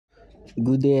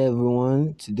Good day,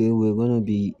 everyone. Today we're going to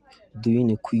be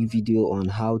doing a quick video on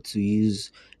how to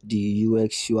use the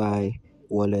UXUY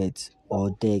wallet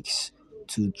or DEX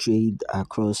to trade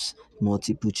across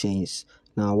multiple chains.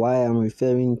 Now, why I'm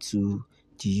referring to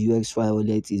the UXUY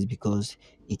wallet is because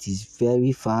it is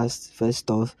very fast, first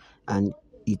off, and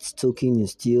its token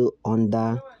is still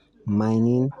under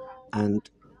mining, and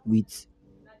with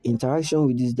interaction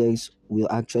with these decks will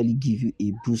actually give you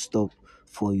a boost up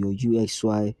for your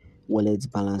UXY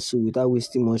wallet balance. So without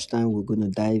wasting much time, we're going to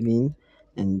dive in,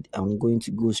 and I'm going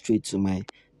to go straight to my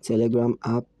Telegram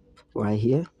app right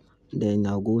here. Then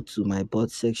I'll go to my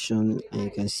bot section, and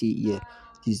you can see here,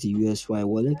 this is the UXY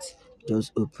wallet.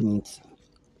 Just open it.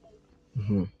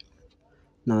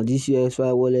 Now this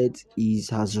UXY wallet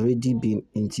has already been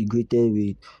integrated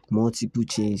with multiple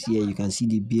chains. Here you can see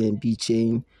the BNB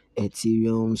chain,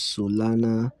 Ethereum,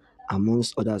 Solana,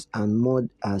 amongst others, and more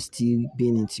are still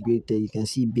being integrated. You can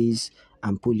see Base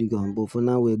and Polygon. But for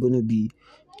now, we're going to be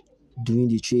doing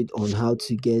the trade on how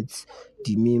to get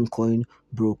the meme coin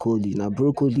Broccoli. Now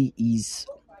Broccoli is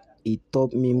a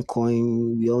top meme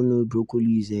coin. We all know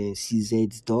Broccoli is a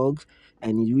CZ dog,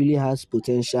 and it really has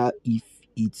potential if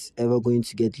it's ever going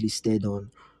to get listed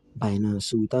on Binance.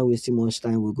 So without wasting much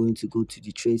time, we're going to go to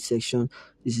the trade section.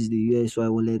 This is the USY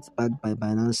wallet backed by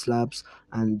Binance Labs,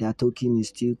 and their token is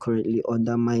still currently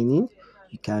under mining.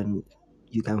 You can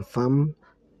you can farm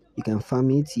you can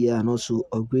farm it here and also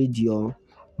upgrade your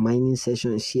mining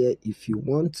sessions here if you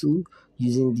want to,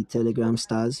 using the Telegram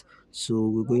stars. So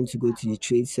we're going to go to the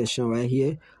trade session right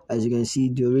here. As you can see,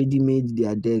 they already made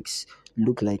their decks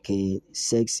look like a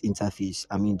sex interface.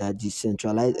 I mean, that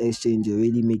decentralized exchange, they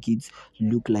already make it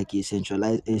look like a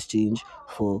centralized exchange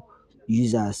for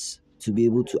users to be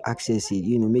able to access it,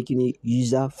 making it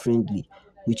user friendly,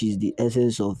 which is the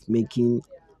essence of making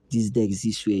this decks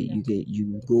this way.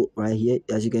 You go right here.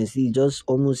 As you can see, just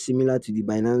almost similar to the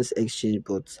Binance exchange,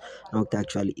 but not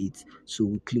actually it. So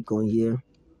we click on here,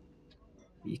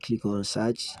 we click on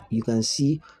search. You can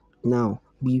see now,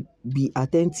 be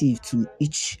attentive to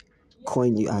each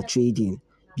coin you are trading,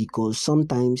 because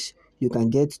sometimes you can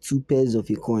get two pairs of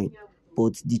a coin,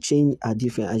 but the chain are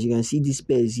different. As you can see, these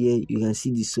pairs here, you can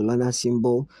see the Solana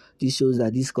symbol. This shows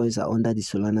that these coins are under the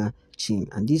Solana chain,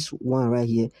 and this one right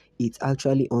here, it's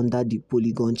actually under the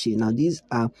Polygon chain. Now these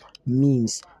are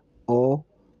memes or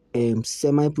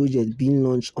semi projects being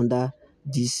launched under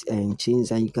these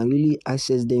chains, and you can really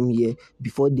access them here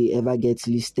before they ever get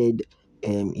listed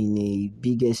in a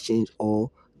big exchange,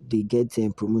 or they get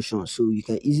promotion. So you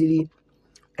can easily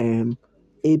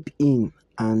ape in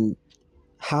and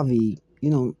have a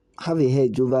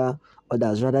hedge over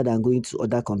others, rather than going to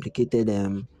other complicated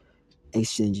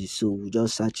exchanges. So we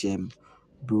just search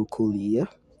broccoli here.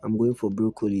 I'm going for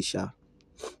broccoli, sha.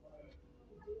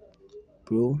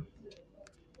 Bro,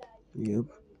 yep,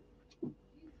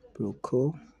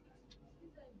 broccoli.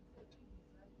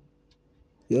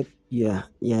 Yep, yeah.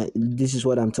 This is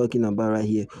what I'm talking about right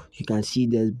here. You can see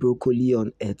there's broccoli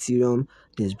on Ethereum,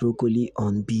 there's broccoli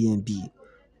on BNB.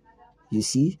 You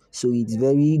see, so it's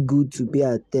very good to pay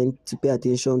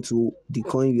attention to the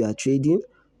coin you are trading.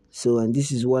 So, and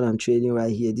this is what I'm trading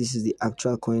right here. This is the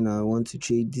actual coin I want to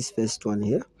trade. This first one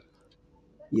here.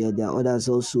 Yeah, there are others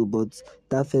also, but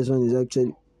that first one is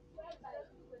actually.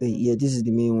 Yeah, this is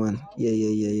the main one.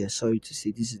 Yeah. Sorry to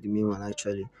say, this is the main one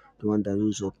actually, the one that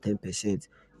rose up 10%.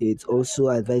 It's also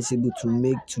advisable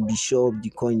to be sure of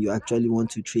the coin you actually want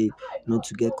to trade, not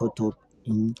to get caught up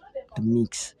in the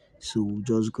mix. So we'll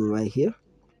just go right here.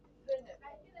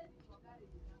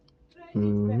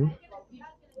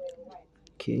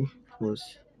 Okay,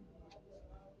 was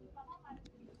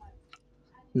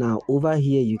now over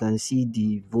here you can see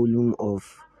the volume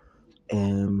of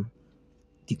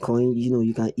the coin.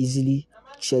 You can easily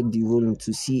check the volume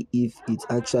to see if it's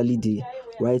actually the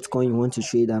right coin you want to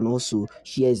trade, and also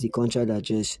here is the contract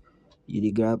address you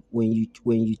dey grab. When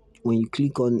you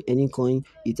click on any coin,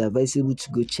 it's advisable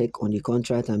to go check on the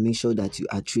contract and make sure that you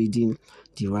are trading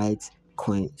the right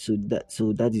coin. So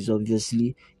that is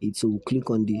obviously it. So click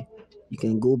on the you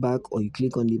can go back, or you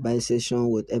click on the buy session,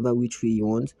 whatever which way you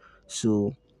want.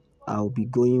 So I'll be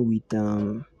going with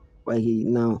right here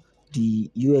now.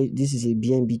 This is a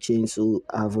BNB chain, so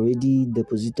I've already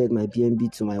deposited my BNB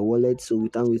to my wallet. So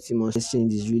without wasting much,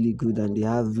 exchange is really good, and they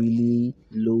have really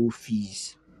low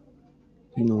fees.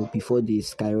 Before they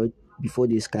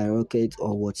skyrocket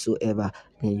or whatsoever.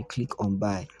 Then you click on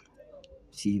buy.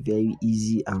 See, very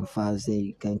easy and fast. Then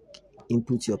you can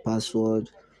input your password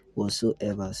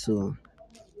whatsoever. So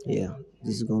yeah,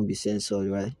 this is gonna be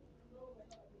censored, right?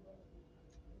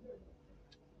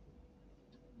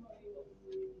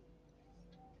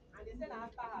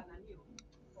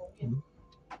 Mm,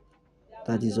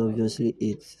 that is obviously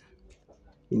it.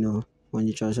 You know, when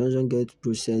the transaction gets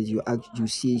processed, you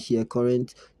see here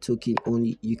current token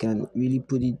only. You can really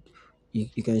put it,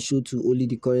 you can show to only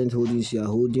the current holdings you are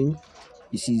holding.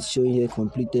 You see it's showing here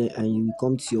completed, and you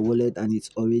come to your wallet and it's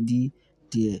already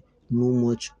there. No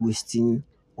much wasting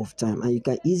of time, and you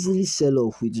can easily sell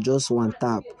off with just one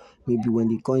tap. Maybe when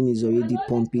the coin is already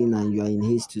pumping and you are in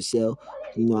haste to sell,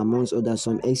 amongst others,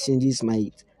 some exchanges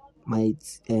might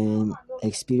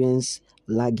experience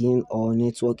lagging or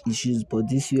network issues, but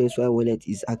this UXY wallet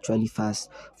is actually fast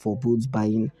for both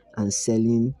buying and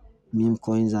selling meme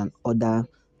coins and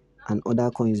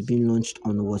other coins being launched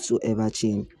on whatsoever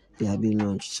chain they are being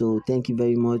launched. So thank you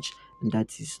very much, and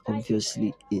that is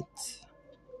obviously it.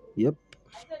 Yep.